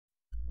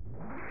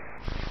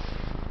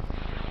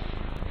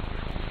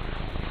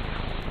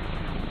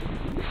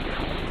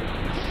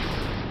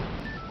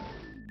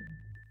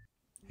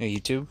Hey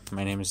YouTube,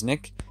 my name is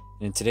Nick,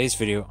 and in today's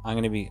video I'm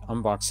going to be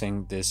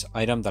unboxing this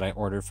item that I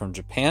ordered from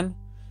Japan.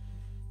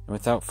 And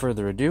without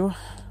further ado,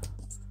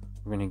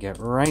 we're going to get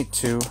right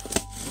to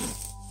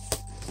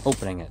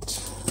opening it.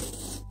 So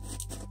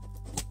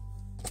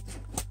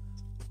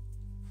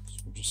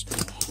we're just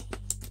going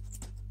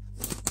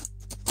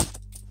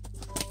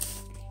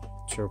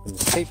to open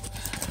the tape.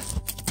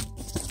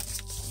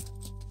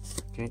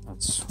 Okay,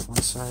 that's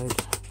one side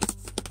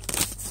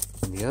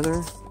and the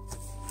other.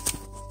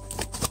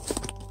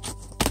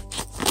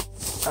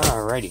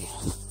 Alrighty,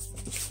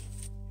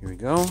 here we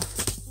go.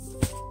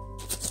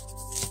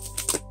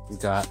 We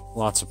got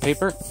lots of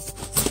paper.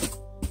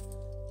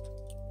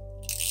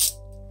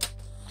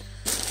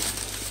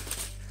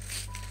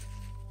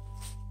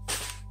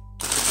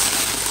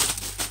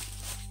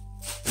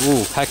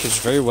 Ooh,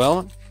 packaged very well.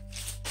 And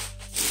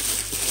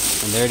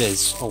there it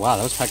is. Oh wow,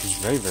 that was packaged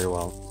very, very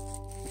well.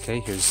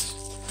 Okay, here's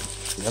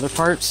the other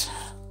part.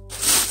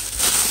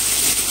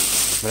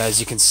 But as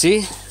you can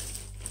see,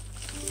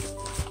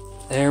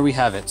 there we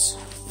have it.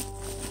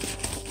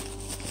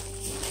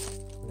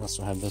 We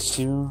also have this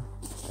too.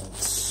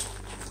 That's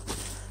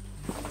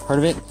part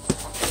of it.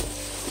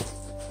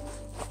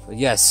 But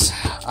yes,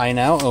 I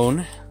now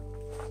own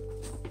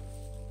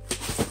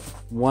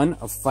one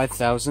of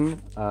 5,000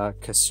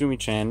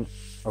 Kasumi-chan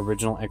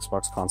original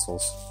Xbox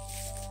consoles.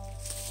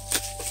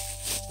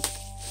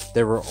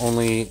 There were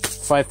only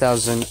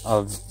 5,000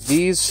 of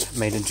these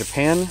made in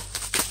Japan.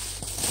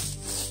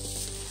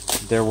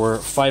 There were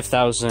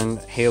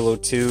 5,000 Halo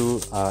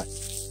 2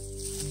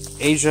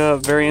 Asia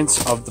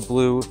variants of the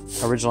blue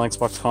original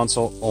Xbox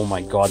console. Oh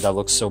my god, that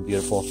looks so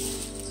beautiful.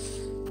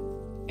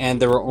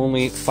 And there were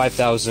only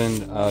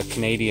 5,000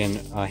 Canadian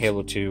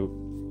Halo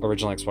 2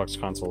 original Xbox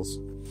consoles.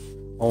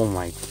 Oh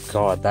my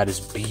god, that is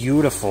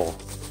beautiful.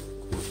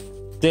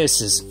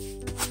 This is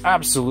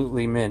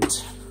absolutely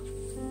mint.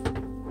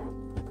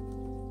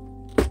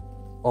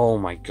 Oh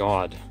my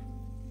god.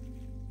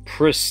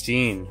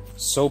 Pristine.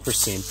 So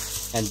pristine.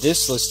 And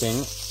this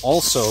listing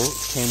also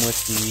came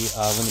with the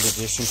limited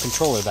edition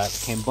controller that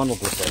came bundled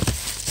with it,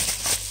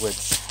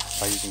 which,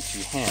 by using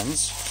two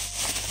hands,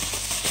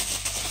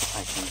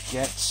 I can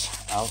get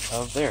out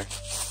of there.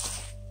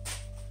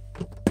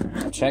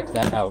 Check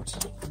that out.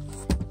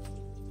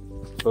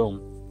 Boom.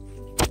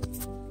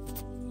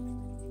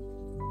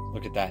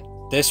 Look at that.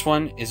 This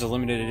one is a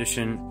limited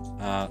edition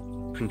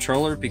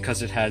controller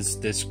because it has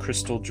this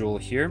crystal jewel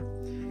here.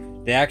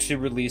 They actually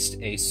released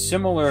a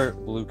similar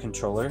blue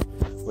controller,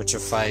 which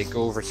if I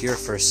go over here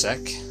for a sec,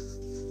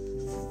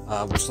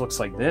 which looks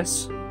like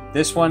this.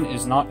 This one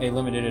is not a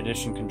limited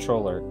edition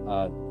controller.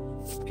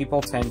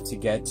 People tend to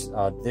get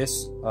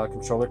this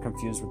controller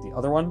confused with the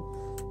other one,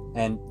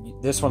 and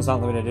this one's not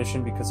limited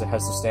edition because it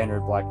has the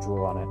standard black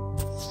jewel on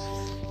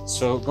it.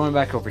 So going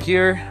back over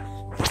here,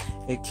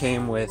 it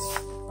came with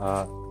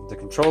the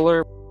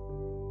controller,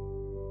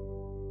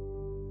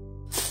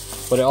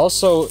 but it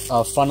also,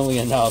 funnily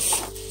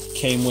enough,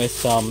 came with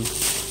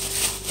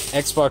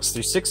Xbox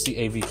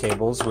 360 AV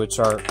cables, which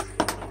are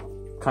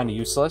kind of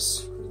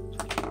useless,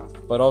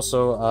 but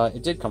also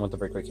it did come with the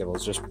breakaway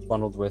cables, just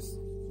bundled with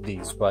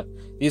these. But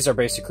these are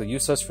basically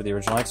useless for the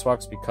original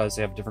Xbox because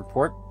they have a different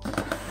port.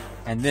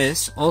 And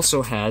this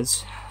also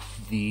has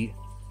the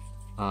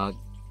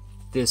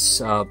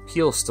this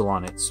peel still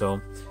on it, so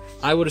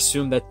I would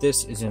assume that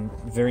this is in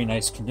very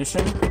nice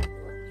condition.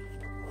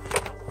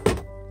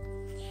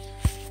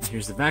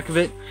 Here's the back of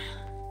it.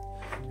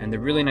 And the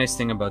really nice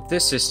thing about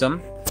this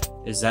system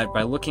is that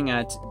by looking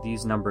at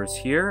these numbers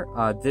here,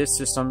 this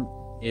system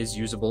is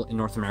usable in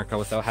North America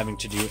without having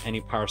to do any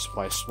power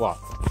supply swap.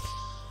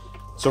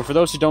 So for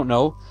those who don't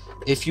know,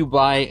 if you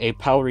buy a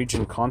PAL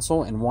region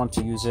console and want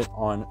to use it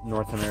on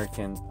North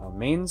American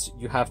mains,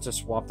 you have to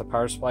swap the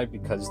power supply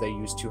because they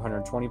use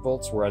 220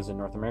 volts, whereas in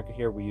North America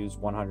here we use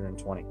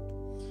 120.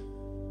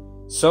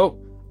 So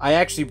I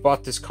actually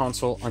bought this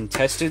console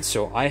untested,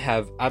 so I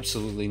have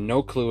absolutely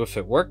no clue if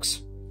it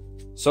works.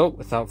 So,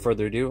 without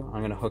further ado,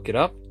 I'm going to hook it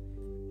up,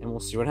 and we'll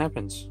see what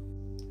happens.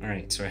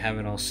 Alright, so I have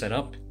it all set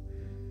up.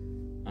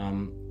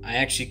 I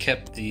actually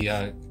kept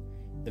the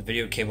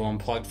video cable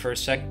unplugged for a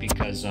sec,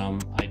 because I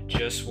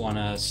just want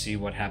to see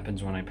what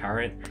happens when I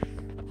power it.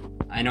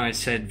 I know I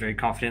said very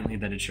confidently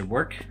that it should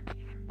work,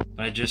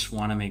 but I just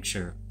want to make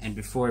sure. And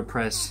before I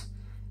press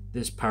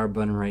this power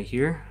button right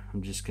here,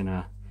 I'm just going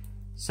to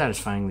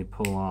satisfyingly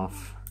pull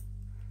off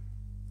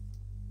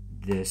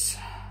this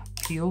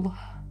peel.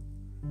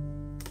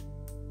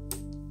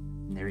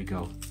 There we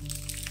go.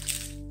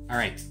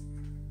 Alright.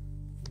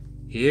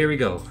 Here we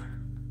go.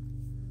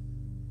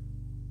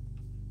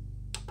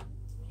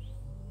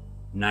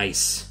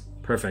 Nice.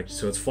 Perfect.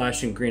 So it's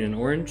flashing green and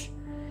orange.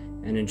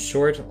 And in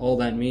short, all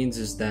that means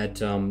is that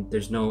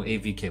there's no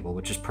AV cable,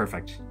 which is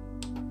perfect.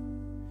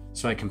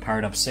 So I can power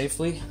it up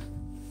safely.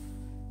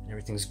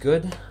 Everything's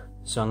good.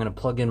 So I'm going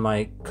to plug in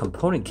my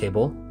component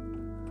cable,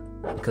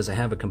 because I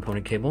have a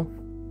component cable,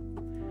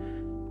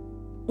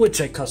 which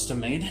I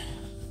custom made.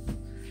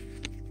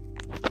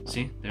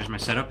 See, there's my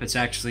setup. It's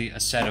actually a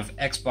set of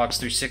Xbox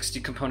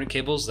 360 component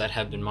cables that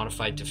have been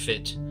modified to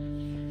fit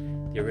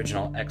the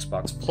original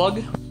Xbox plug.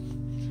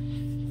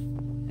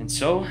 And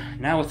so,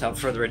 now without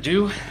further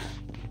ado,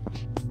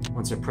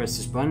 once I press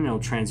this button, it'll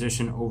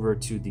transition over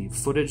to the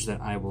footage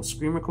that I will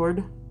screen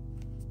record.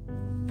 So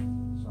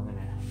I'm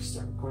gonna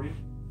start recording.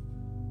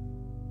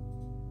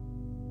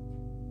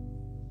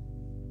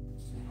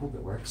 I hope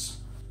it works.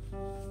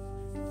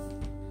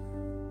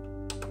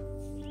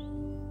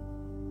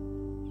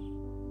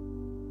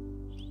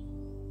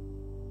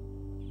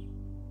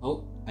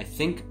 Oh, I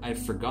think I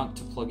forgot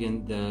to plug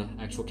in the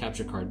actual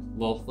capture card.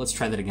 Well, let's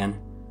try that again.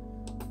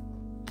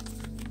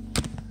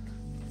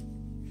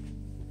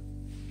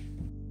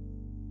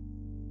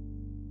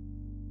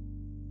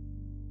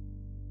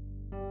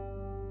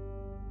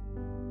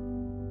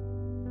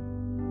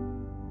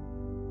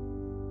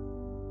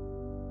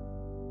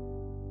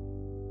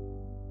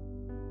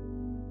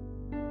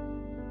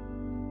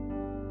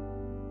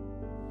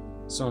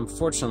 So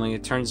unfortunately,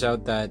 it turns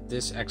out that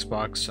this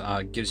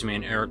Xbox gives me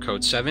an error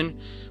code 7,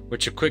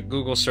 which a quick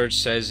Google search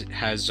says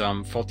has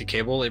faulty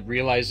cable. It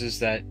realizes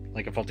that,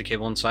 like a faulty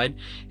cable inside,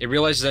 it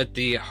realizes that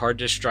the hard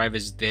disk drive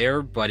is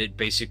there, but it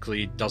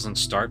basically doesn't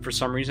start for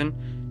some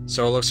reason.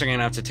 So it looks like I'm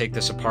gonna have to take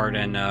this apart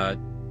and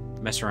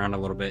mess around a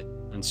little bit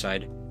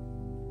inside.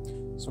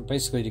 So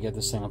basically, to get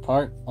this thing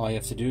apart, all you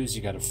have to do is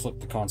you gotta flip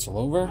the console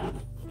over,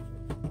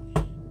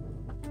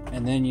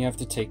 and then you have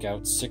to take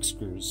out 6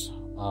 screws.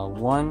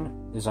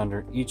 One is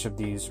under each of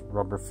these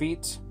rubber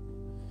feet,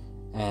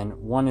 and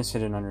one is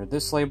hidden under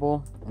this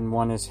label, and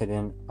one is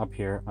hidden up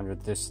here under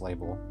this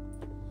label.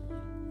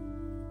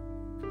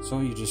 So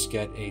you just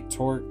get a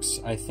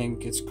Torx, I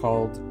think it's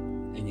called,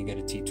 and you get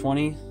a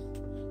T20,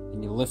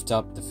 and you lift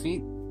up the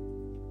feet.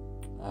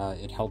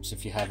 It helps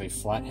if you have a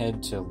flat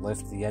head to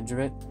lift the edge of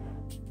it.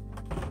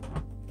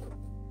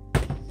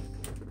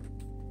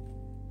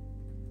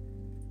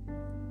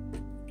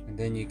 And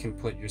then you can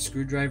put your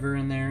screwdriver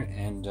in there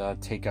and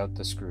take out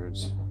the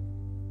screws.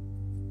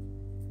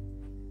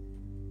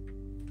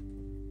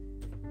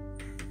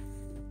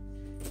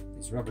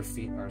 These rubber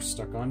feet are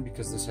stuck on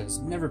because this has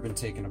never been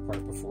taken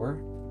apart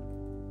before.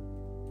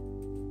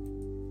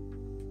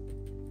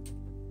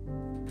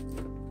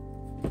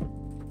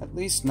 At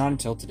least not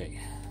until today.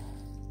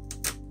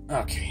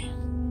 Okay.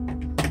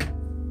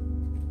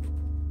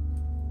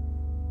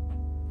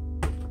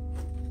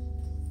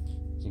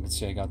 As you can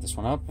see, I got this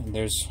one up, and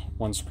there's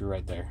one screw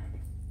right there.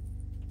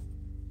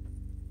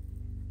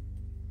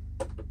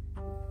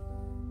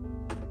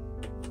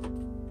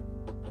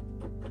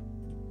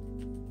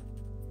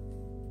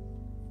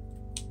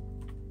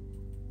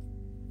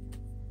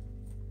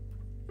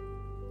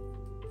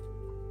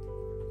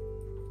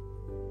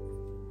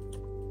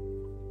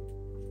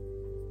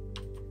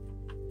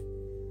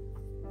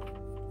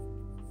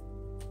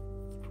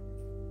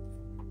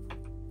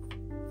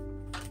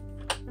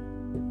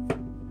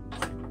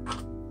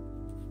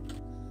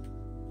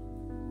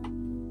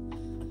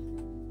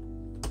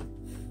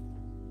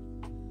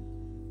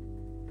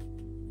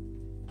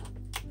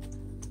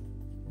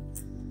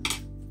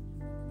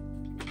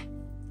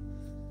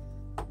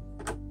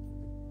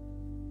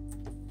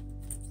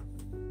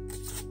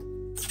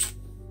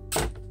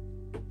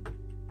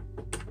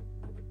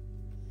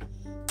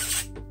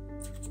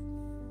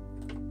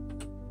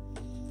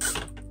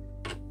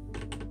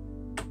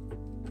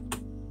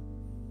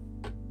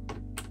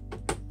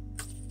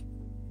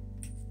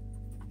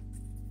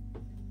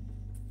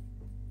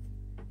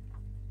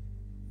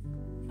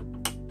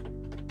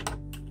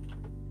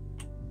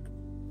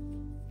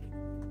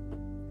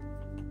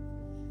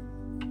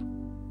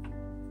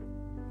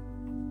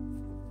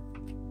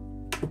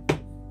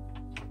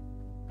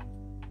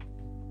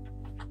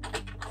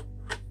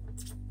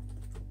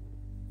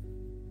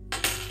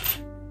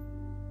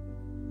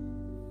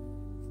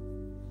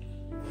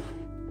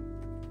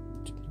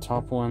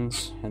 Top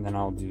ones, and then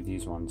I'll do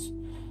these ones.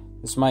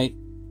 This might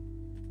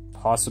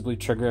possibly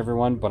trigger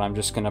everyone, but I'm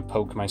just gonna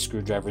poke my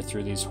screwdriver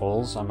through these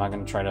holes. I'm not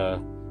gonna try to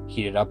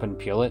heat it up and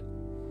peel it.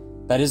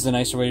 That is the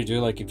nicer way to do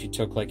it, like if you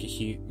took like a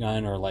heat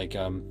gun or like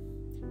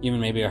even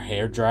maybe a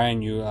hair dryer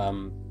and you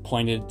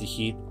pointed the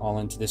heat all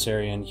into this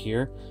area in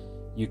here,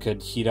 you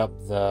could heat up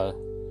the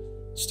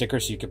sticker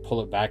so you could pull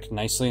it back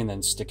nicely and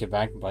then stick it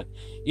back. But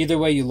either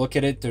way you look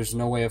at it, there's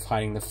no way of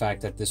hiding the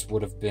fact that this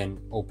would have been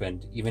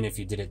opened, even if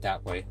you did it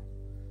that way.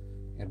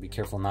 Gotta be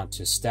careful not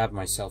to stab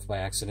myself by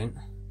accident,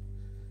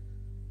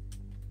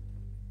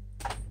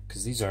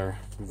 because these are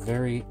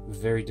very,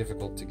 very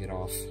difficult to get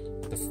off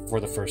for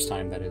the first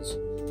time, that is.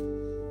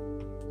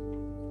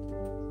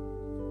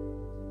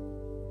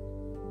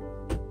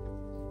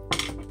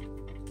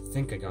 I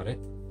think I got it.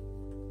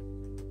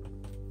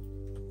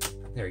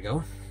 There we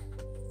go.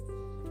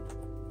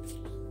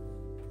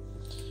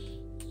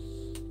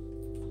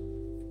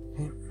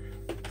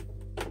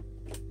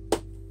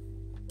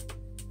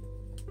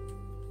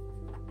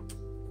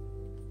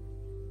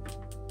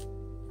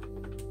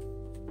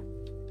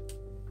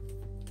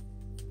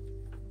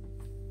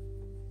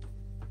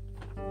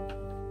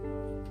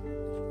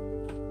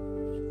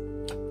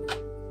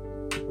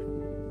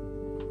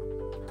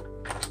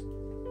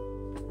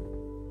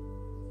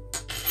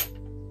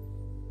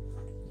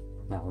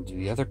 Okay. Now we'll do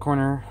the other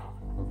corner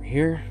over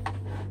here.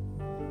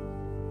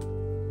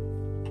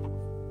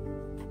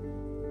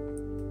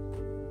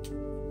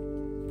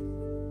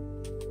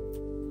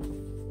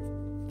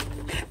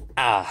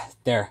 Ah,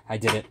 there, I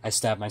did it. I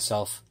stabbed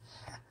myself.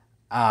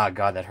 Ah,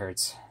 God, that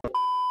hurts.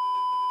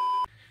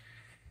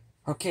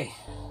 Okay,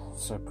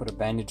 so I put a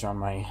bandage on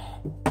my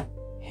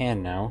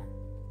hand now.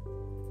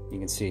 You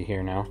can see it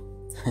here now.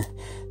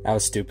 That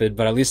was stupid,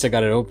 but at least I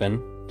got it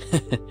open.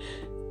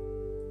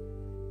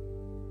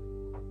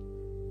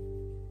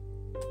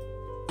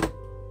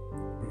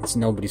 It's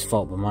nobody's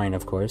fault but mine,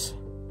 of course.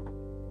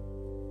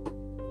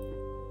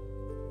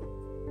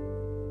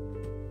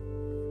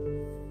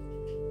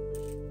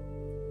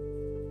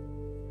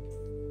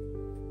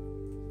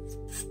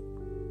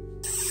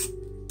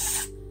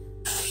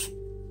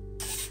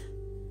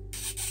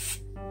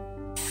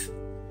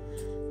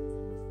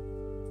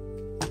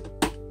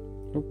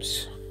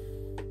 Oops.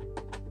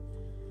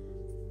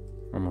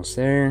 Almost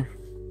there.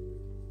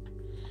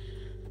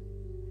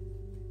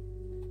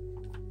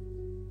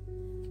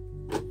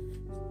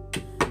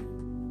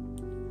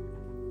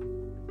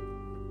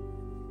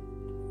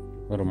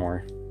 A little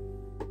more.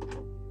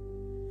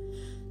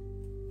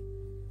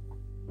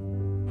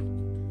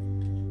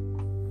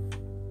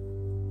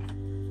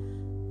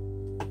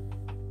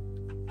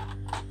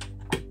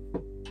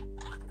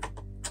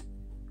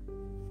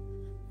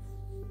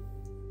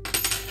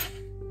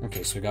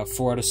 Okay, so we got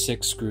 4 out of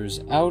 6 screws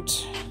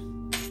out.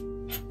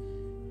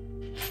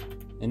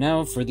 And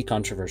now for the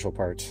controversial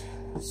part.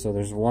 So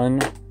there's one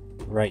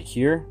right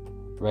here,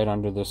 right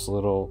under this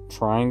little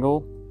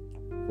triangle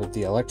with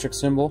the electric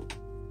symbol.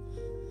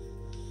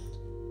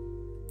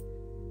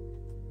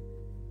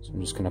 So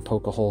I'm just gonna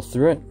poke a hole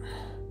through it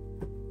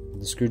with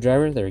the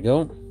screwdriver. There we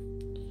go.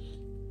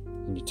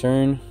 And you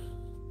turn,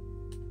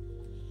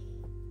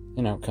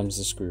 and out comes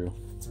the screw.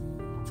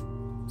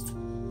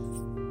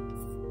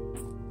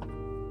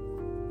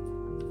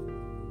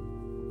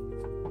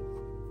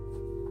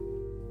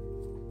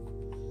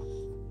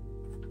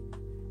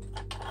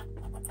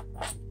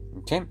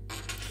 Okay,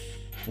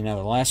 and now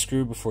the last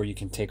screw before you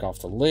can take off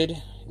the lid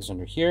is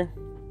under here,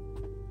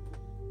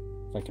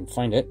 if I can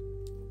find it.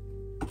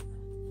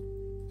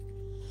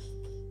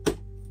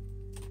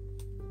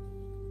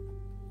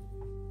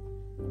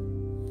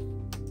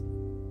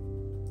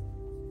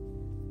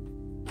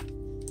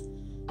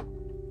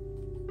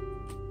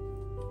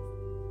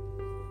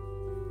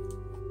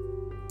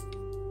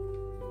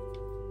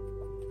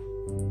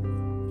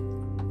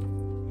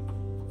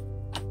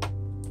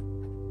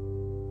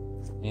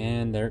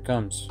 And there it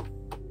comes.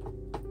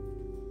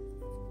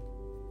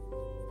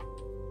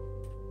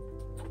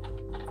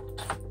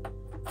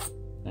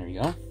 There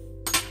you go.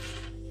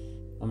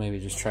 I'll maybe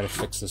just try to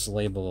fix this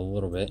label a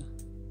little bit.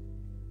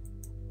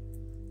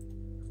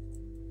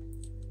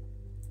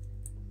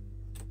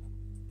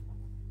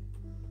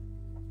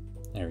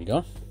 There we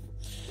go.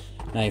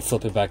 Now you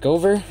flip it back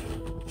over.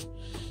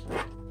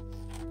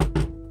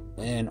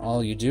 And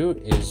all you do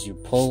is you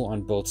pull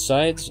on both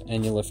sides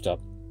and you lift up.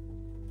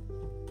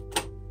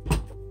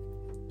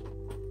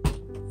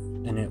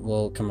 And it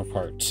will come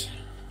apart.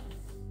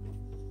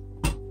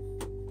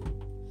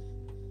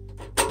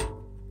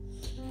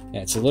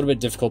 Yeah, it's a little bit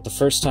difficult the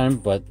first time,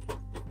 but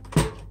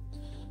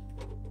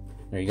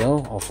there you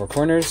go, all 4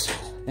 corners,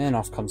 and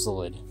off comes the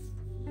lid.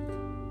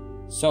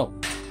 So,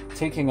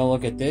 taking a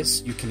look at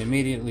this, you can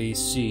immediately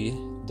see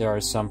there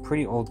are some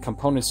pretty old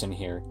components in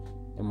here.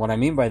 And what I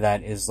mean by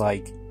that is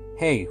like,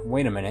 hey,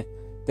 wait a minute,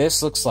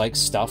 this looks like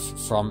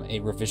stuff from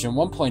a revision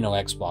 1.0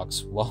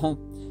 Xbox. Well,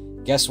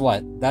 guess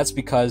what? That's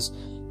because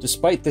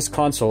despite this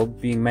console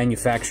being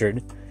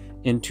manufactured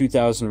in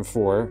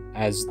 2004,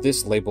 as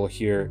this label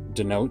here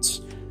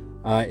denotes,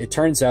 it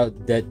turns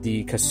out that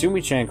the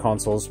Kasumi-chan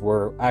consoles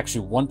were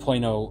actually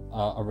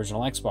 1.0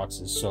 original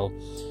Xboxes. So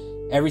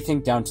everything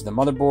down to the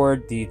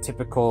motherboard, the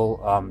typical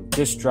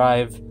disk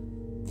drive,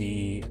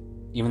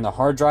 even the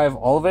hard drive,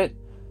 all of it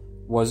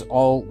was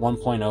all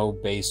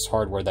 1.0 based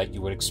hardware that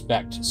you would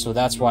expect. So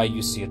that's why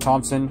you see a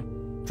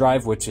Thompson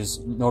drive, which is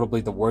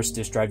notably the worst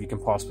disk drive you can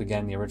possibly get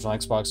in the original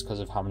Xbox because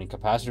of how many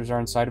capacitors are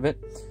inside of it.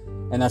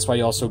 And that's why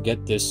you also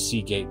get this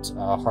Seagate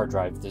hard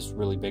drive, this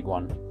really big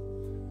one.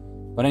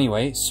 But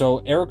anyway, so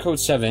error code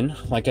 7,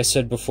 like I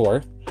said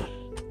before,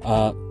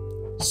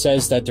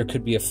 says that there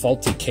could be a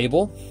faulty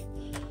cable.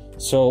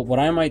 So what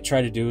I might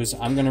try to do is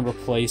I'm going to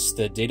replace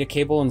the data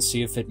cable and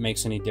see if it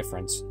makes any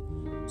difference.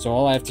 So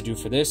all I have to do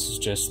for this is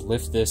just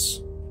lift this.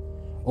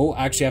 Oh,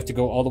 actually I have to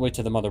go all the way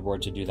to the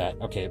motherboard to do that.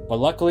 Okay, but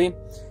luckily,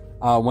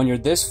 when you're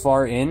this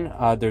far in,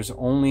 there's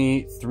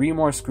only 3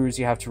 more screws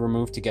you have to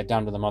remove to get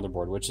down to the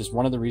motherboard, which is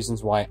one of the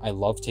reasons why I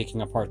love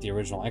taking apart the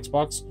original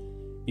Xbox,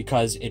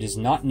 because it is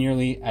not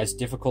nearly as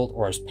difficult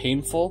or as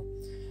painful.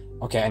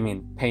 Okay, I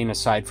mean, pain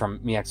aside from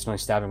me accidentally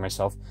stabbing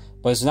myself,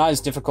 but it's not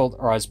as difficult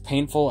or as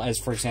painful as,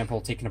 for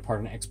example, taking apart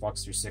an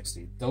Xbox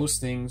 360. Those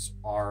things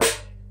are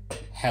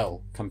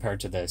hell compared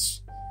to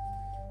this.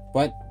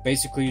 But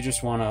basically, you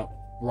just want to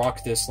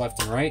rock this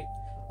left and right.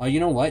 You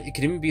know what? It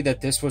could even be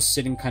that this was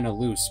sitting kind of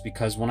loose,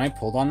 because when I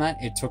pulled on that,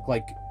 it took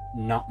like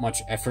not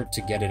much effort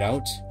to get it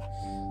out.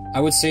 I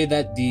would say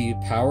that the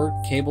power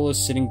cable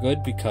is sitting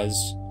good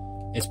because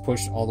it's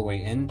pushed all the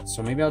way in.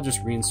 So maybe I'll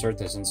just reinsert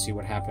this and see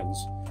what happens.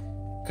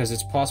 Because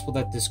it's possible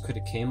that this could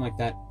have came like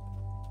that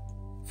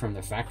from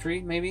the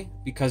factory, maybe?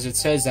 Because it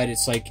says that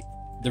it's like,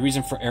 the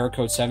reason for error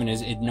code 7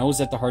 is it knows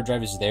that the hard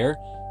drive is there,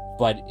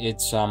 but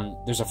it's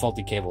there's a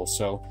faulty cable.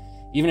 So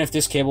even if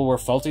this cable were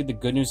faulty, the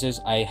good news is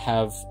I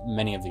have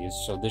many of these,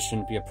 so this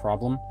shouldn't be a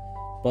problem.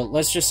 But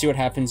let's just see what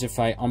happens if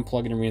I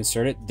unplug it and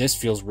reinsert it. This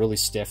feels really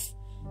stiff,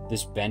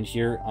 this bend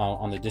here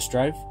on the disk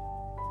drive.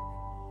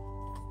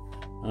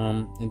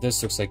 And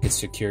this looks like it's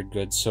secured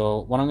good.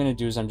 So what I'm going to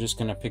do is I'm just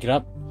going to pick it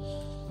up,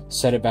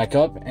 set it back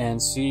up,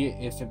 and see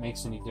if it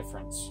makes any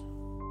difference.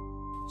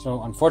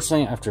 So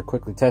unfortunately, after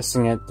quickly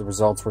testing it, the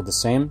results were the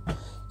same.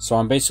 So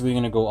I'm basically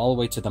going to go all the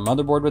way to the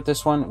motherboard with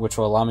this one, which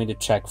will allow me to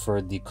check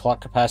for the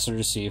clock capacitor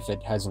to see if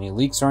it has any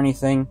leaks or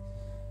anything.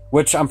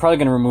 Which I'm probably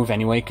going to remove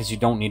anyway, because you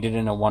don't need it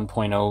in a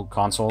 1.0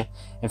 console.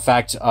 In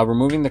fact,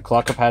 removing the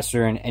clock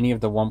capacitor in any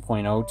of the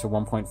 1.0 to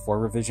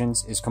 1.4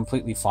 revisions is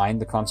completely fine.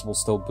 The console will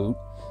still boot.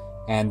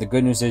 And the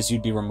good news is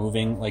you'd be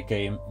removing like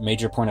a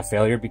major point of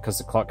failure, because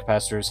the clock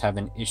capacitors have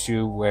an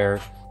issue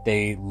where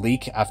they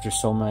leak after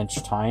so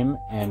much time,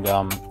 and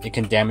it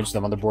can damage the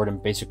motherboard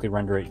and basically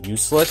render it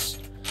useless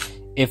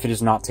if it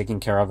is not taken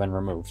care of and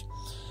removed.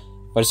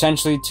 But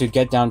essentially, to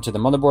get down to the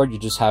motherboard, you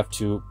just have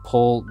to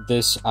pull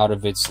this out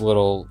of its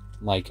little,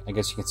 like, I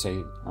guess you could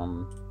say,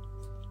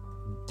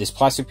 this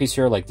plastic piece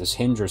here, like this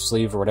hinge or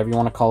sleeve or whatever you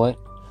want to call it.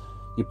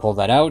 You pull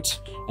that out,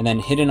 and then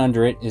hidden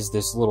under it is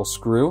this little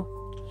screw.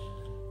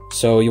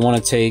 So you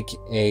want to take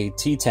a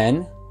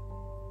T10,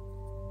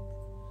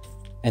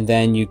 and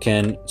then you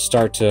can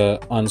start to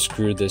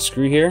unscrew this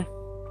screw here.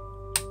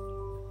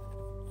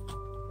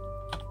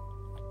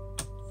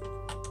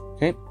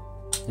 Okay,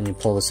 and you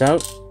pull this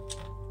out.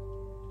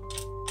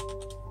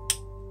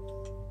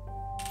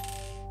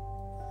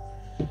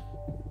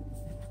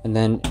 And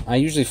then I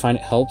usually find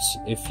it helps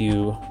if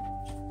you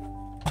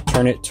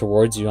turn it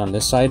towards you on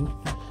this side.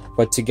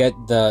 But to get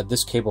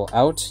this cable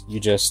out, you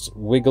just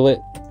wiggle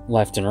it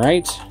left and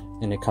right,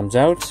 and it comes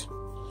out.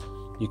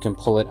 You can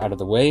pull it out of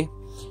the way.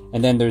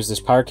 And then there's this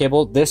power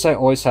cable. This I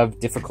always have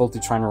difficulty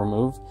trying to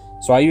remove.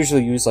 So I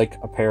usually use like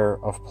a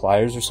pair of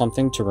pliers or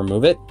something to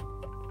remove it.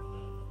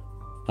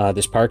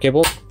 This power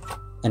cable.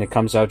 And it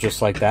comes out just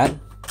like that.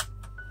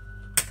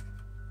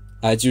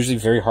 It's usually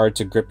very hard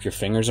to grip your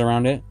fingers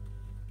around it.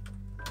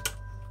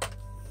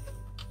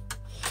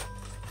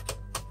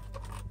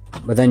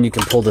 But then you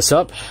can pull this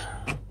up.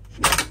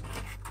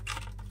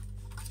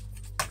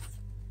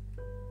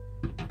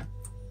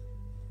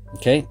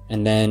 Okay,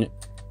 and then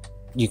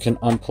you can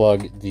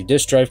unplug the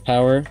disk drive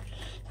power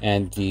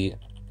and the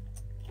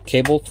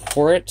cable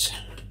for it.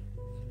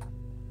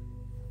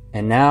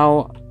 And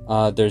now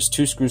there's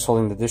two screws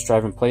holding the disk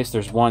drive in place.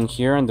 There's one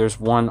here and there's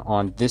one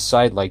on this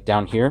side, like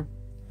down here.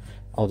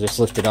 I'll just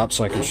lift it up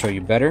so I can show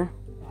you better.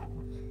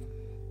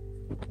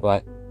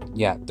 But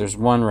yeah, there's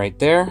one right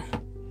there.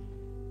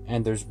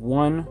 And there's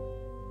one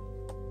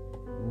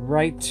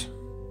right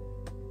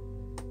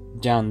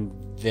down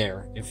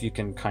there, if you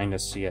can kind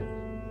of see it.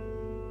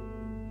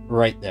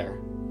 Right there.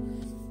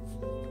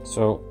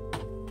 So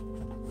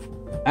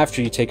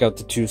after you take out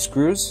the two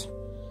screws,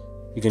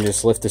 you can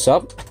just lift this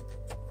up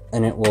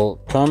and it will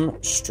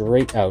come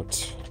straight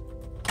out.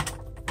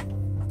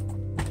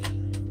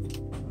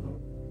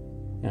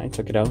 Yeah, I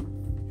took it out.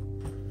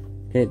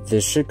 Okay,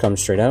 this should come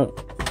straight out.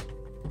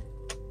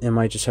 It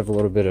might just have a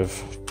little bit of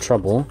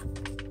trouble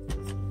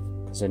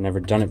because I've never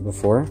done it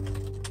before.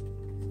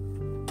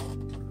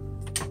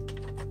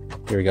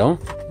 Here we go.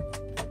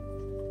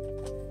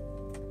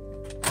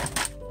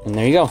 And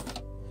there you go.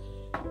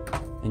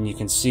 And you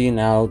can see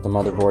now the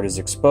motherboard is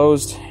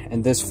exposed,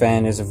 and this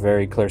fan is a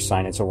very clear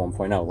sign it's a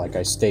 1.0, like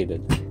I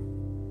stated.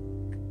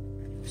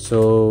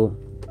 So,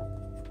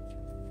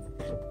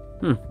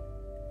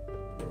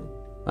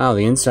 wow,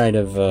 the inside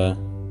of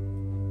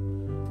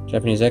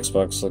Japanese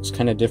Xbox looks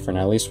kind of different,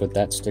 at least with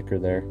that sticker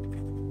there.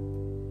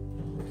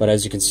 But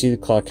as you can see, the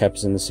clock cap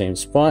is in the same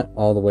spot,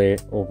 all the way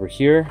over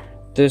here.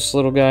 This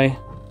little guy,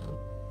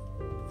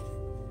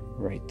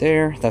 right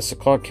there, that's the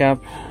clock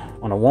cap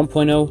on a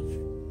 1.0.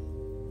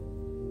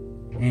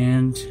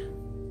 And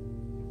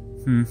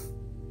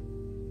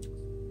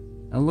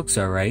that looks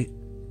alright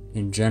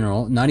in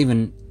general. Not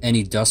even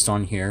any dust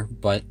on here,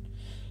 but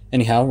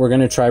anyhow, we're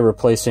gonna try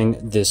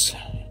replacing this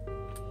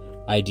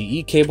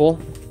IDE cable,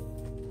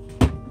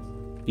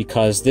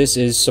 because this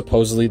is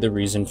supposedly the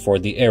reason for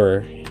the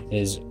error,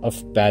 is a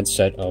bad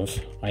set of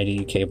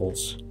IDE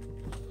cables,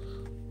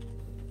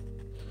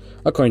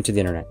 according to the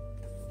internet.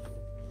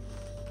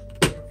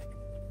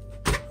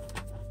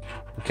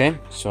 Okay,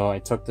 so I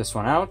took this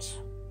one out.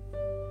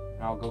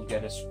 I'll go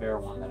get a spare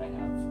one that I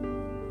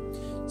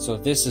have. So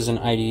this is an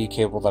IDE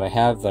cable that I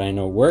have that I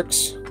know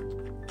works.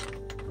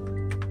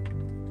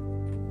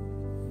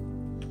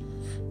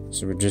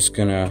 So we're just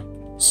gonna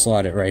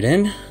slot it right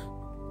in.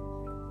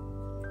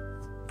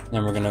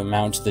 Then we're gonna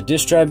mount the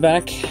disk drive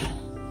back.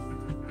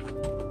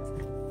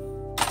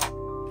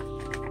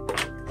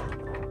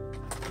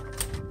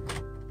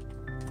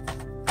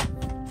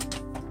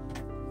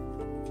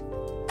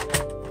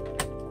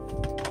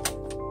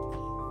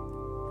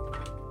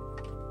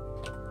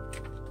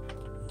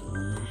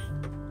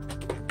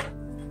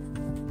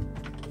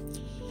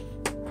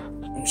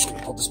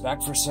 pull this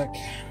back for a sec.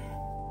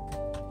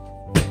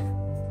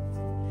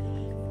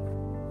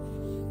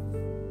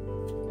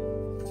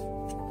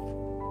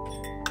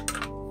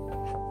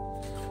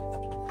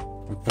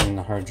 I'm putting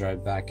the hard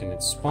drive back in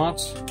its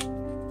spot.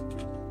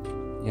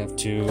 You have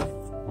two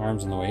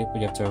arms in the way,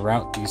 but you have to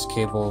route these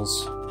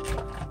cables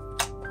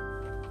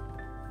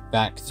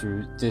back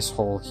through this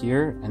hole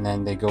here, and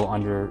then they go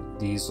under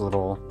these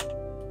little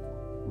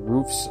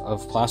roofs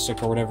of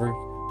plastic or whatever.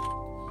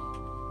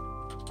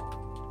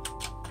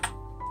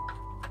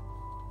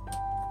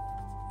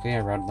 Okay, I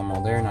routed them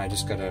all there, and I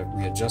just gotta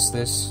readjust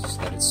this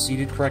so that it's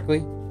seated correctly.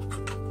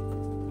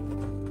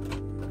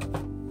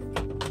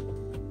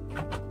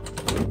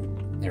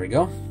 There we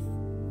go.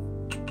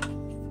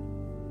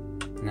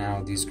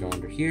 Now these go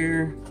under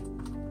here.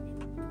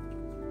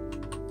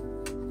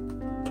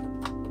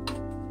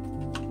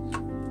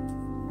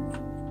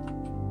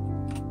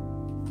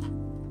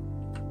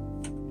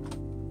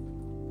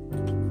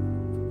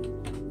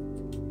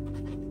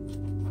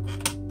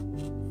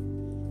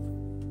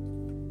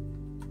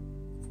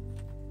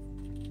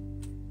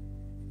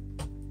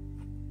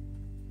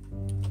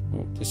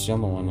 Oh, this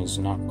yellow one is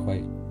not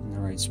quite in the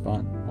right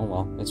spot. Oh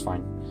well, it's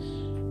fine.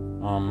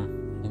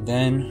 And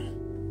then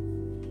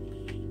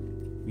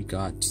we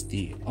got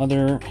the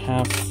other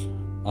half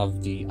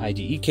of the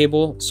IDE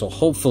cable, so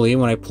hopefully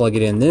when I plug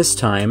it in this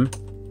time,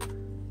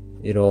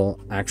 it'll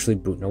actually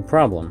boot no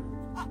problem.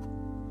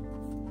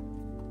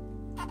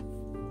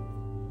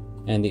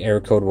 And the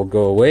error code will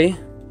go away,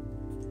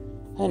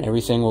 and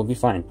everything will be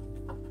fine.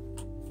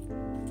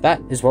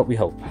 That is what we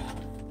hope.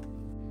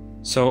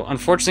 So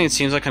unfortunately it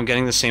seems like I'm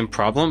getting the same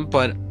problem,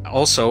 but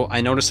also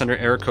I noticed under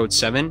error code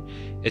 7,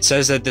 it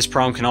says that this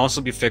problem can also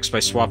be fixed by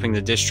swapping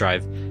the disk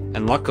drive.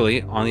 And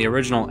luckily, on the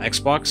original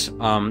Xbox,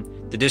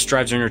 the disk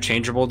drives are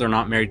interchangeable. They're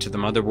not married to the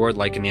motherboard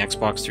like in the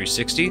Xbox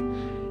 360.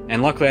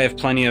 And luckily, I have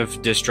plenty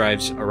of disk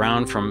drives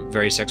around from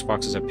various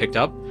Xboxes I've picked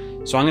up.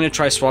 So I'm going to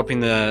try swapping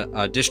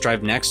the disk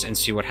drive next and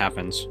see what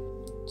happens.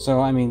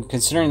 So, I mean,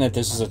 considering that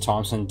this is a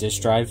Thomson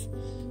disk drive,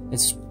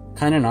 it's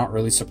kind of not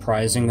really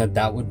surprising that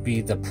that would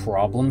be the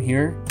problem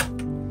here.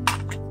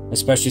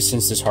 Especially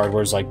since this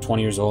hardware is like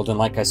 20 years old, and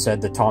like I said,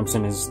 the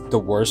Thomson is the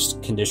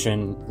worst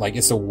condition, like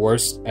it's the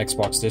worst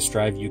Xbox disk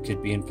drive you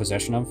could be in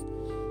possession of.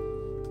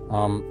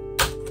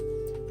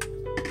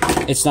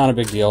 It's not a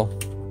big deal.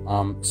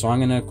 So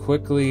I'm gonna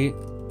quickly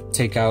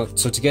take out,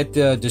 so to get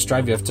the disk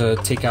drive you have to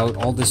take out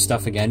all this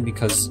stuff again,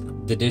 because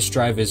the disk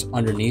drive is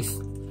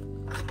underneath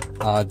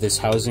this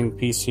housing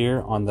piece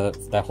here on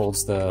that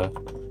holds the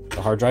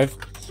hard drive.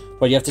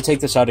 But you have to take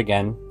this out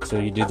again, so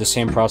you do the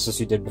same process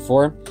you did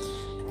before.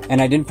 And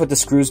I didn't put the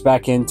screws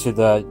back into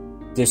the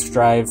disk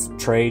drive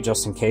tray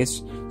just in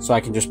case, so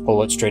I can just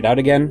pull it straight out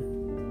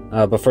again.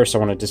 But first I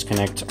want to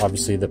disconnect,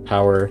 obviously, the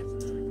power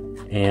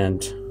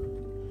and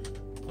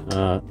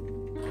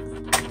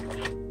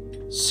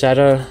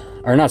SATA,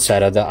 or not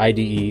SATA, the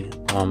IDE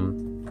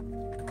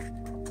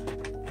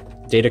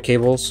data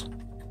cables.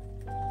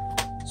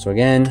 So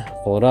again,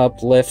 pull it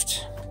up,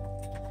 lift,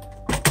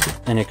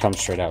 and it comes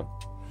straight out.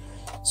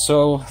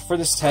 So for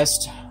this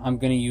test, I'm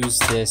going to use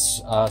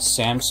this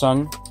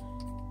Samsung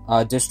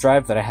disk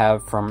drive that I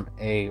have from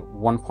a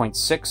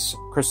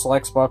 1.6 Crystal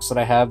Xbox that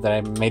I have, that I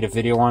made a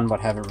video on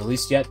but haven't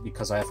released yet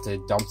because I have to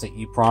dump the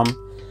EEPROM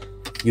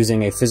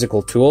using a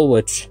physical tool,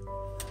 which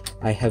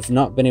I have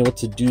not been able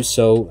to do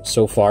so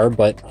far,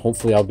 but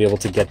hopefully I'll be able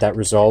to get that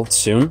resolved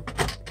soon.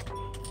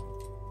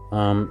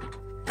 And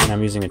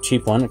I'm using a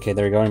cheap one. Okay,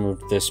 there we go. I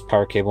moved this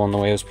power cable in the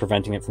way it was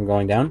preventing it from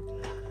going down.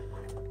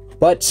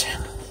 But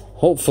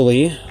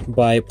hopefully,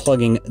 by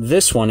plugging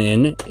this one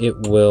in,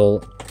 it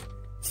will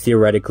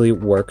theoretically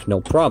work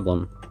no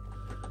problem.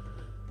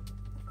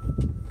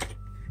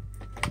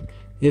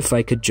 If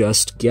I could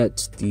just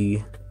get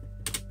the...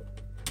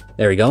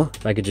 There we go.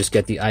 If I could just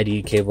get the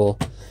IDE cable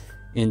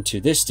into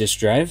this disk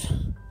drive.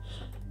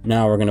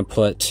 Now we're going to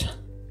put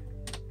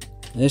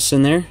this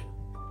in there.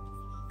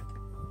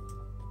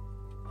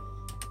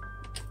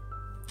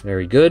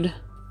 Very good.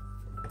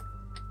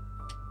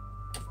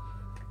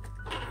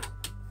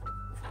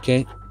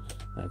 Okay,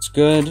 that's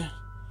good.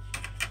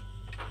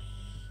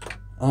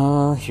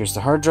 Here's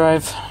the hard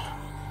drive.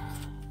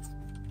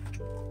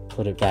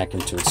 Put it back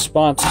into its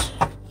spot.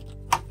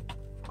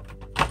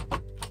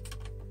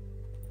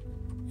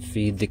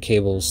 Feed the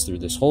cables through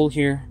this hole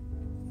here.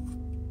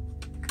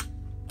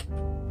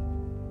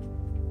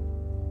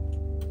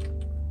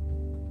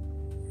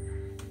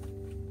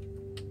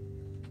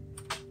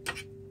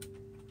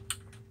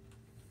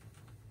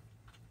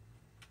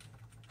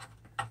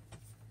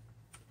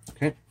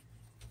 Okay.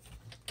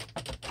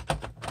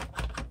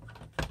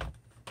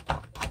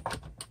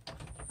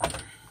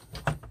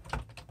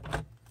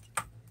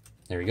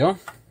 There we go.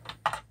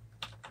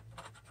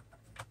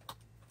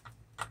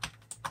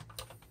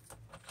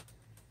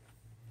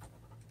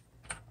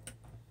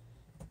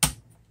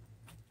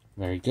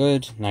 Very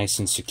good, nice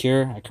and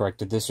secure. I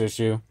corrected this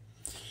issue.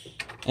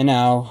 And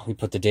now we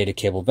put the data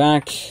cable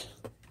back,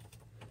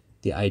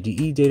 the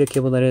IDE data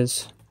cable that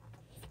is,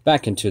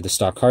 back into the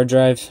stock hard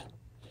drive.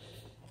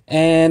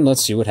 And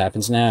let's see what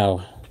happens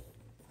now.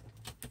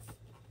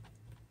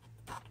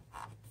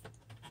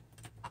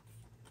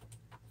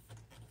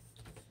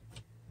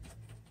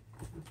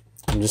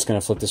 I'm just going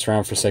to flip this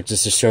around for a sec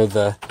just to show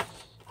the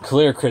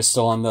clear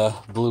crystal on the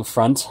blue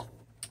front.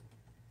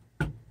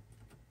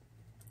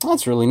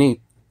 That's really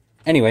neat.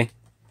 Anyway,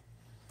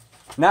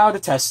 now to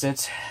test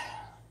it.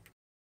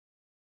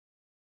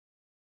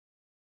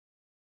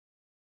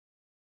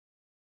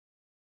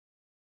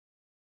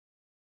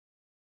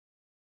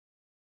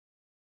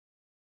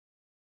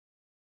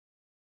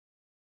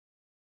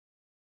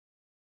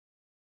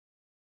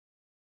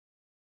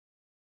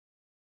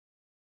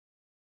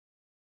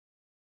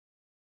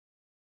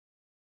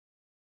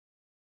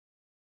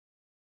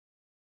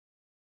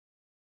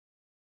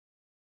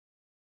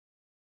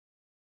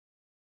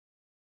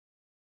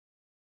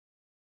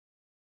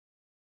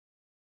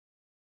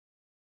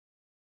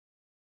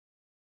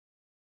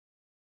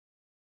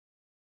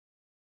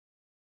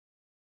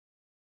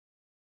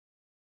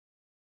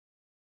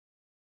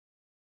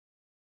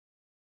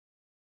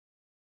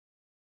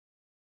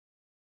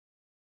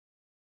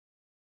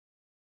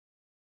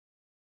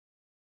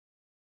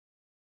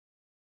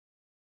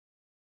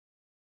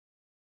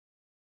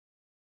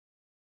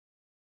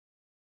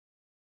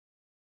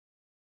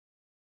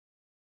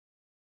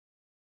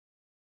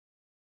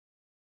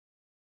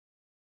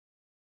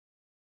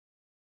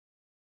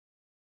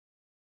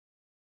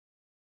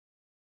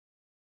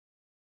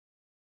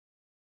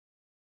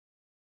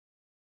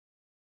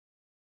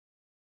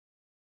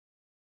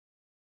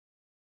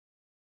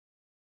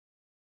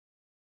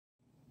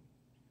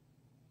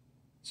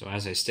 So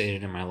as I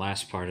stated in my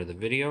last part of the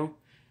video,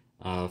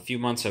 a few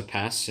months have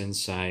passed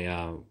since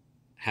I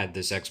had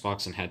this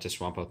Xbox and had to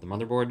swap out the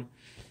motherboard,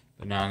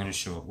 but now I'm going to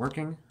show it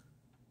working.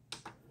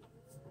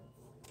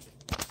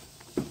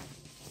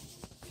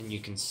 And you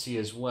can see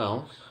as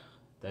well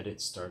that it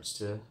starts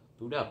to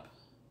boot up.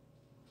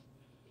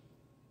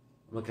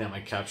 I'm looking at my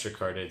capture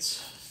card,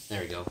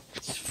 there we go,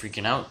 it's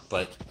freaking out,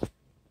 but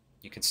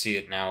you can see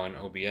it now in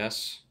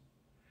OBS.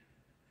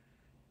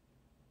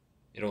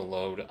 It'll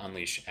load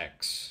Unleash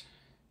X.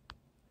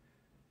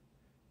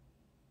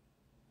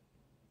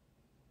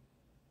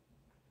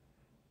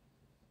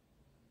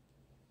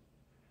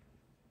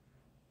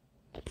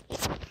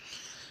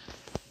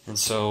 And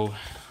so,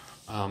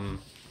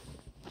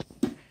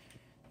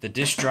 the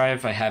disk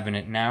drive I have in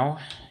it now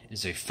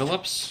is a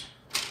Philips,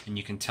 and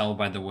you can tell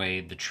by the way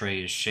the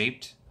tray is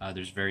shaped.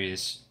 There's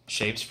various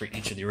shapes for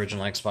each of the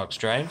original Xbox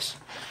drives.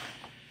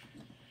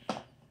 I'm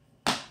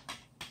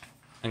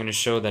going to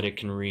show that it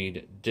can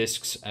read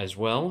discs as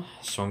well,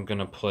 so I'm going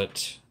to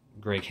put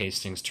Greg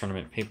Hastings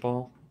Tournament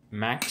Paintball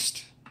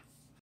maxed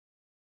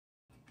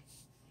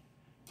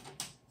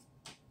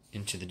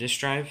into the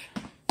disk drive.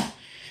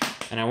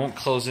 And I won't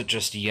close it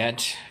just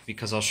yet,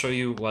 because I'll show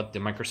you what the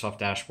Microsoft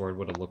dashboard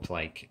would have looked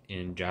like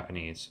in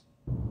Japanese.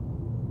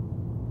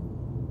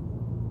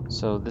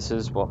 So this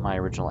is what my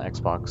original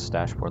Xbox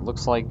dashboard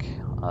looks like.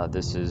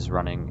 This is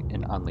running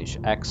in Unleash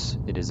X.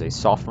 It is a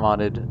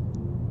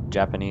soft-modded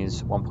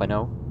Japanese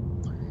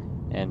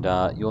 1.0.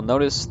 And you'll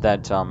notice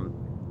that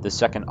the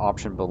second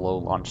option below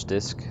Launch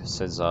Disk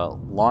says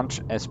Launch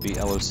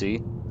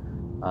SBLOC.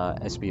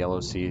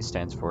 SBLOC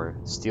stands for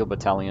Steel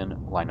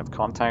Battalion Line of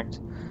Contact.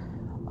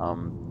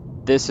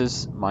 This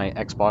is my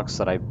Xbox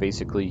that I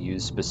basically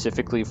use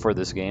specifically for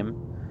this game,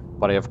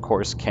 but I of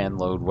course can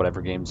load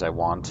whatever games I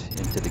want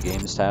into the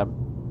Games tab.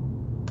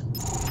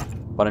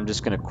 But I'm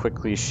just going to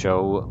quickly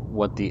show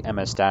what the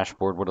MS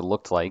dashboard would have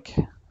looked like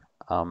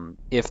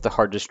if the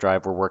hard disk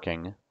drive were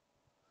working,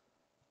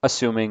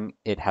 assuming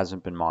it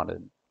hasn't been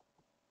modded.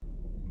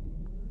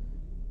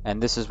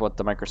 And this is what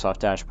the Microsoft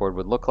dashboard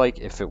would look like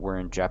if it were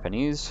in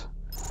Japanese.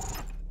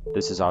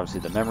 This is obviously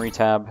the memory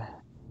tab.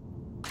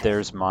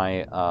 There's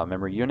my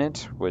memory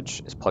unit,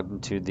 which is plugged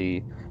into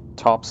the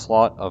top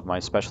slot of my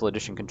Special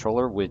Edition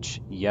controller,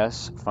 which,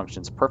 yes,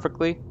 functions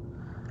perfectly.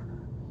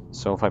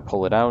 So if I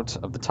pull it out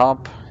of the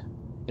top,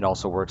 it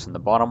also works in the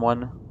bottom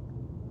one.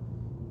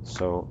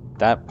 So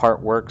that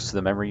part works,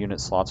 the memory unit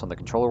slots on the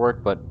controller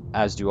work, but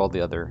as do all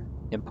the other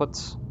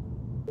inputs.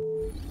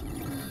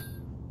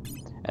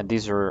 And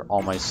these are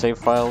all my save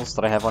files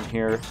that I have on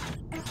here,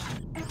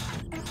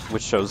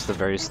 which shows the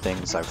various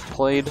things I've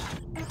played,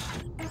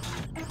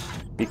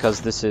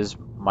 because this is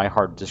my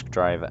hard disk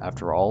drive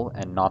after all,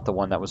 and not the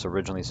one that was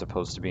originally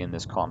supposed to be in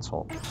this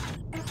console.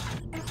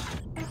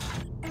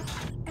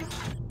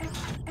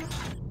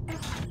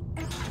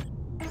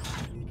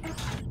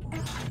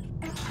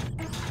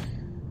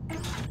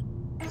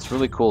 It's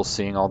really cool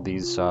seeing all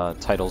these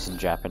titles in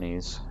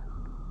Japanese.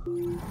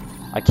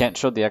 I can't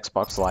show the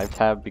Xbox Live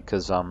tab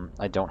because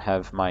I don't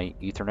have my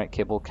Ethernet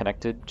cable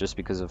connected, just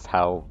because of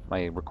how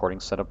my recording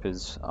setup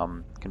is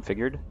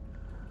configured.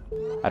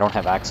 I don't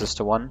have access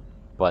to one,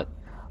 but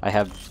I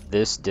have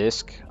this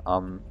disc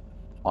on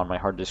my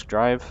hard disk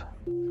drive.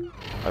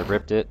 I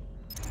ripped it.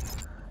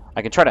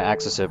 I can try to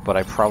access it, but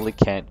I probably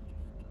can't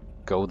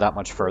go that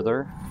much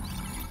further.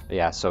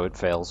 Yeah, so it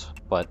fails,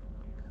 but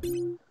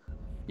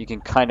you can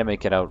kind of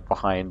make it out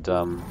behind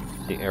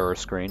the error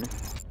screen.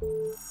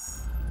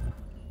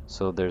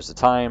 So there's the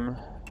time,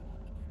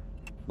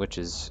 which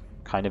is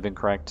kind of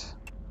incorrect.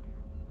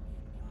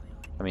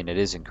 I mean, it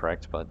is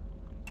incorrect, but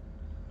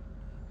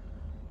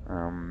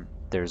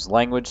there's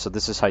language, so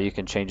this is how you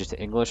can change it to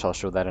English. I'll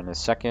show that in a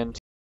second.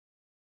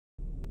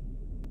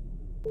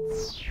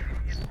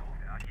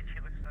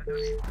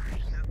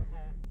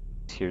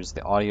 Here's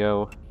the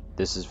audio.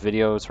 This is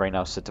video. It's right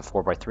now set to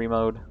 4:3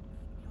 mode.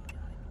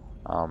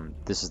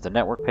 This is the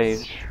network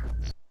page,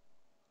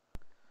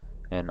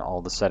 and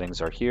all the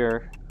settings are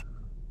here.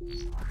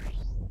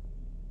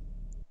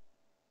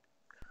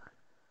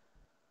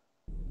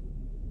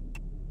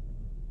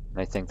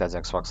 I think that's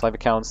Xbox Live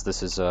accounts.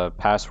 This is a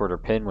password or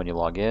PIN when you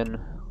log in.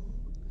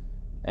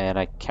 And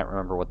I can't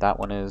remember what that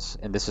one is.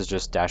 And this is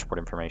just dashboard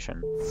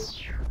information.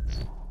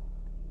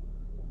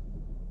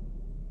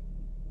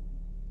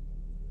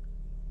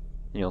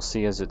 You'll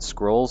see as it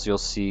scrolls, you'll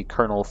see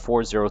kernel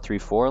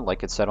 4034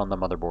 like it said on the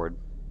motherboard.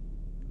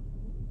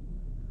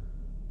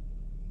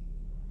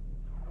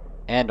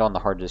 And on the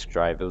hard disk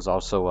drive, it was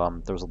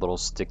also, there was a little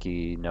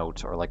sticky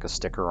note or like a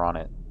sticker on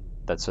it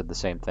that said the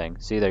same thing.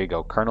 See, there you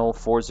go, kernel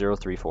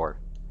 4034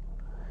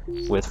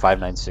 with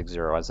 5960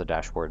 as the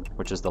dashboard,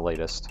 which is the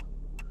latest.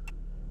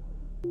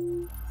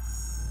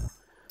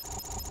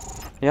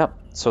 Yep,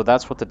 so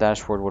that's what the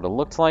dashboard would have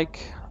looked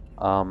like.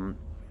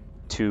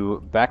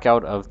 To back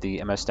out of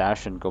the MS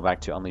Dash and go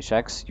back to Unleash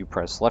X, you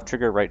press left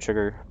trigger, right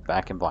trigger,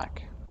 back and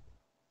black.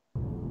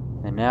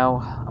 And now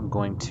I'm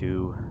going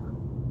to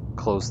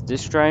close the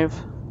disk drive.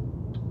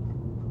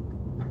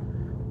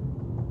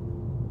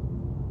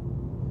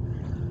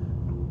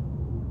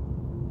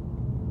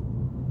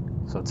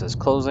 So it says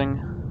closing,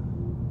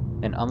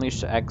 and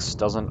Unleash X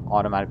doesn't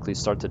automatically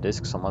start the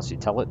disks unless you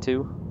tell it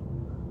to.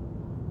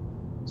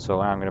 So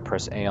I'm going to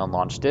press A on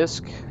launch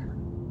disk,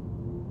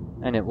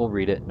 and it will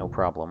read it, no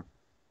problem.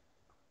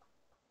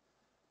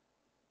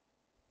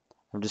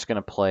 I'm just going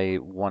to play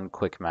one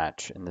quick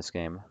match in this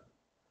game.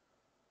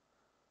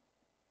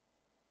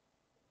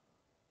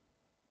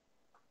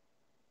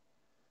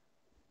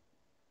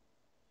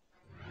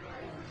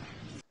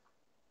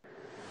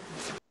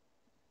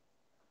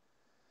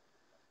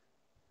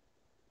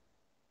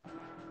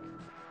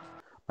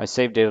 My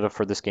save data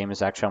for this game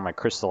is actually on my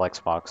Crystal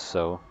Xbox,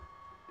 so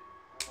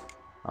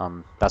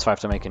that's why I have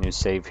to make a new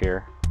save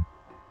here.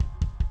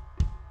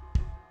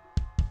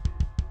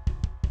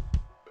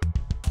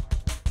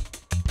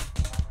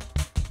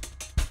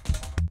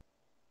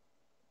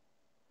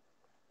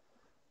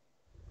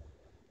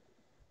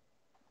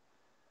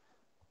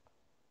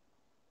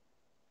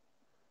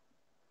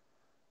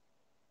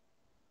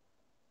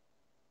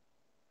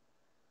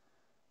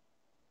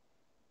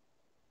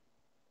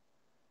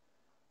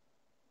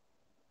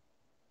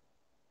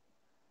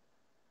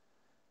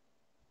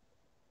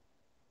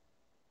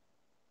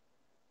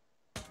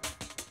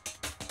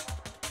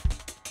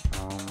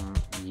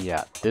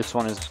 Yeah, this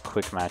one is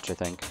quick match, I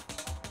think.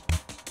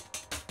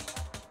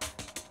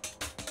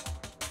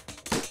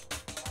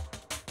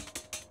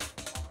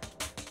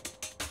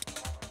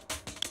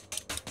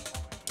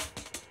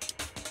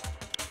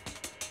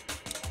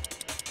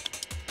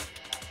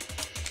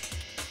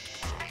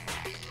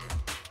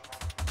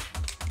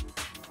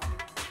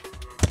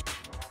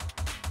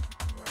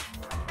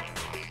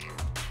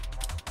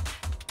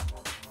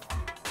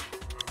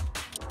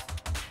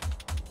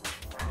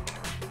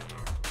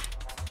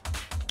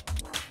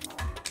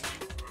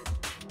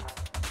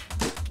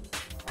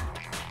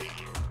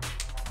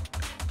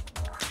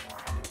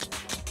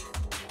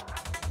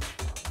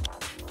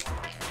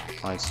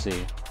 I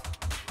see.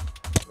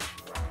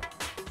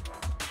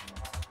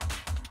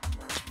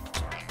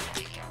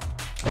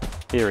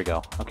 Here we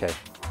go. Okay.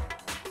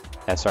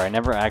 Yeah, sorry, I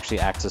never actually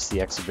accessed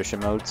the exhibition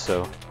mode,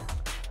 so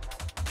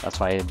that's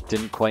why I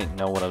didn't quite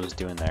know what I was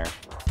doing there.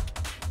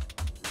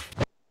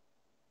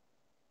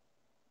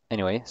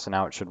 Anyway, so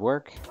now it should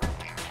work.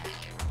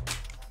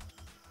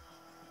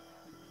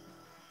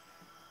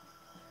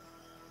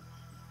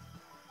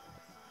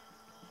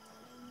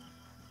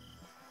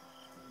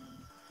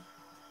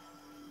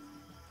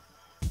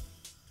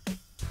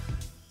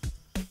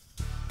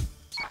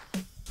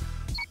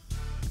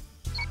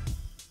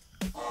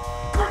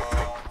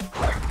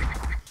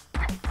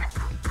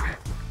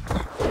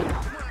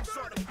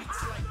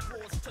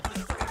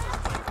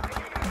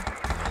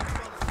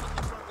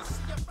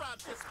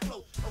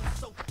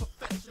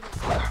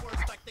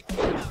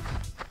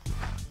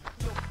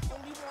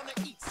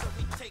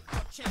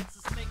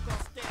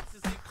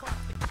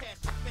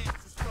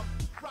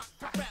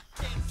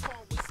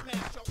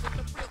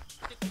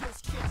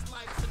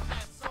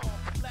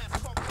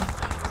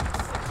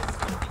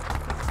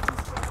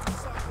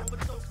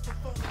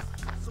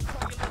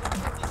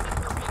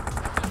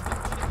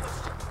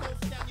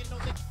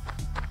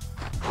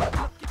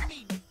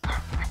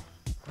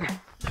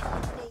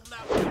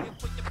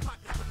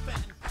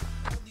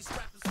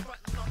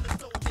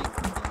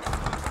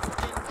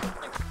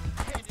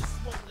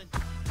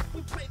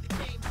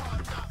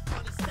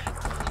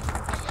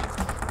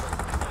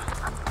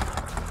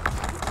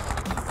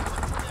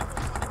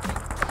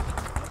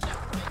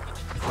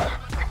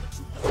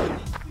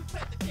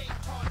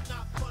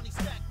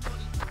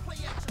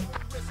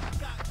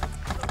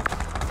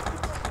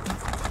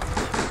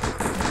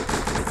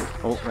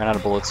 Oh, ran out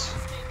of bullets.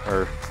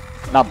 Or,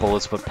 not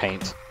bullets, but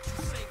paint.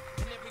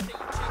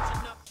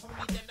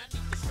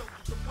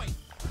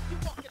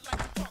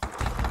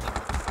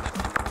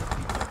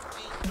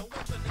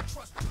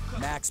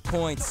 Max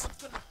points.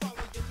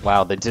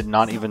 Wow, they did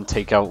not even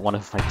take out one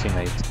of my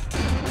teammates.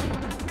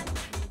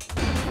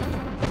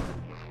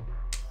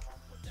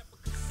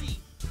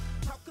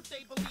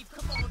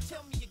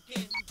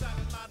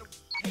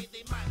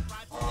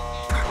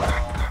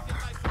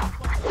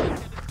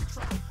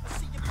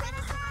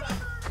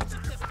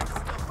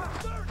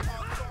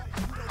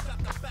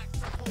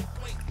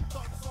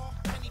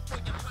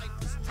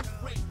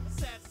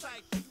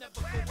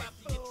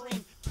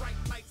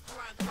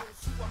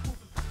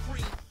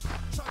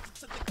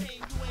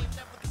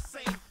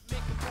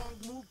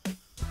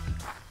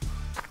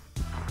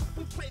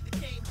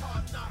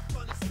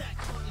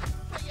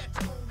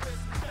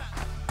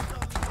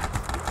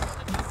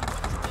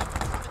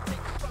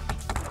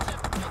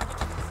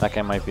 That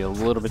guy might be a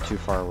little bit too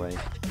far away.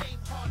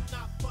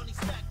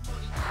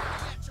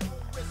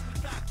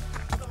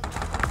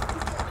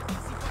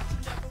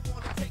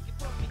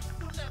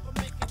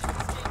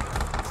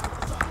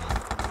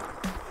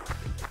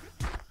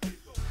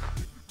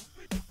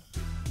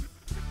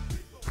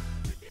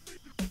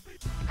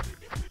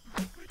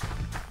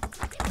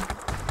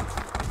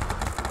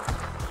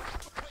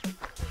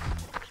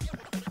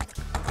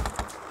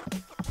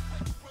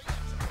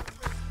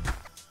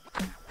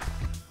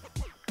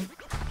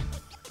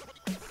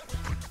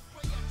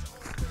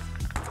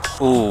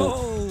 Ooh.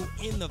 Oh,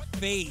 in the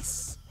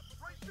face.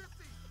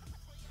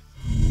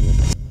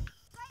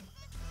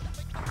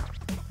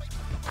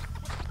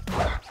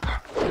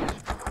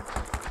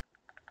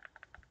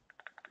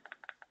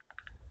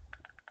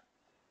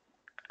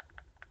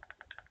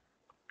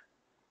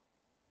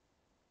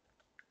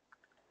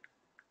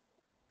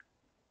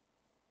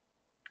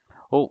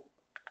 Oh.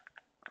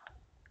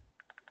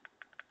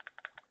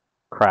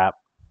 Crap.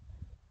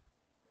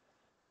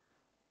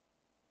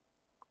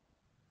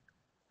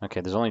 Okay,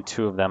 there's only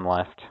 2 of them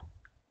left.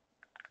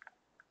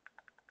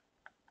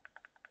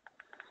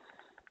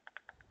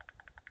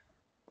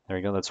 There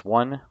we go, that's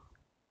 1.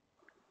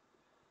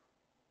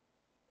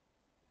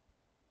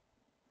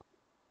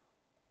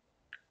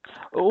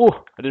 Oh,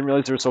 I didn't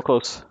realize they were so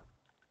close.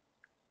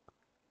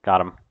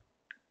 Got him.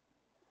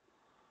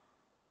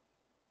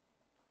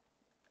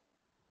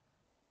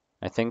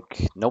 I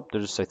think, nope,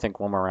 there's, I think,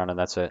 1 more round and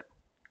that's it.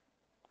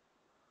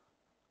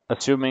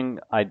 Assuming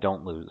I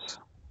don't lose.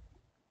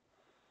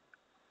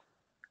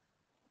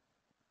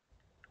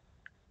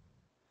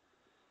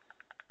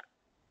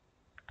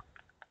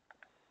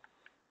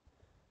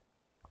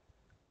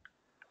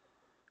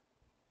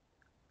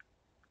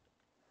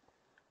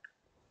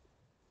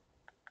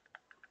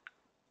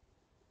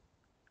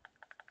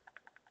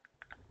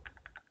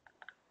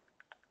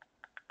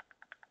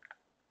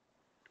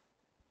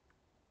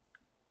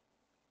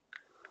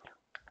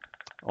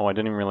 Oh, I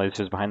didn't even realize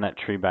he was behind that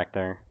tree back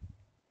there.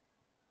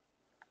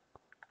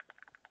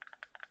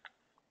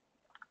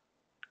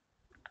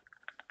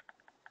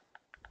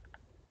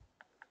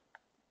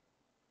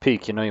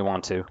 Peek, you know you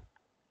want to.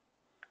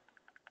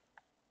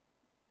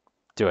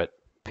 Do it.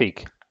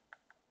 Peek.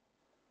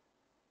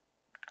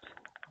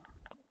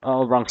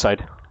 Oh, wrong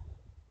side.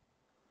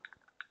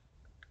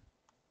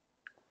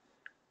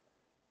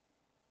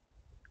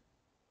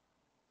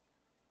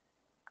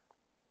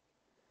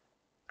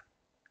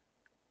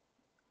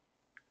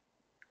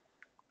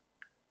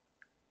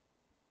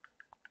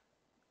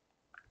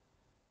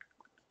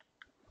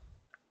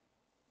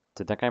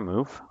 Did that guy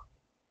move?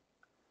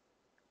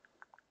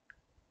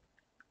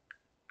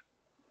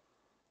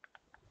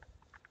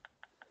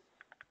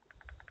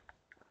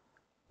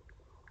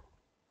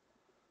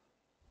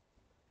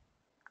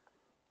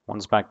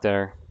 One's back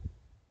there.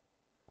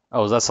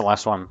 Oh, that's the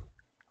last one.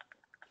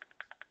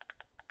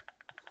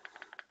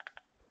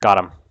 Got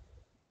him.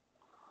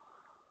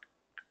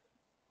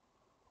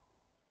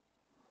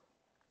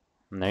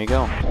 And there you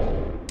go.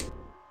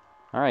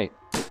 Alright.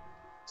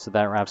 So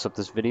that wraps up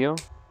this video.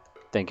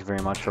 Thank you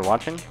very much for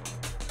watching.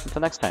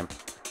 Until next time.